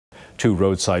Two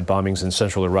roadside bombings in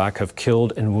central Iraq have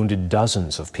killed and wounded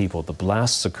dozens of people. The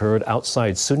blasts occurred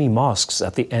outside Sunni mosques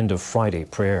at the end of Friday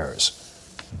prayers.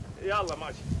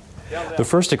 The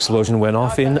first explosion went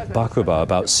off in Baquba,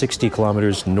 about 60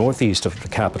 kilometers northeast of the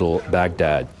capital,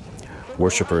 Baghdad.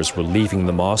 Worshippers were leaving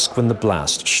the mosque when the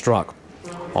blast struck.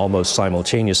 Almost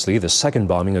simultaneously, the second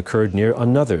bombing occurred near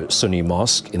another Sunni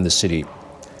mosque in the city.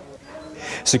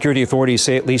 Security authorities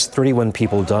say at least 31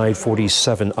 people died,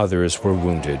 47 others were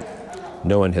wounded.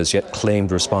 No one has yet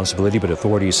claimed responsibility, but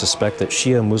authorities suspect that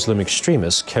Shia Muslim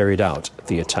extremists carried out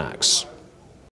the attacks.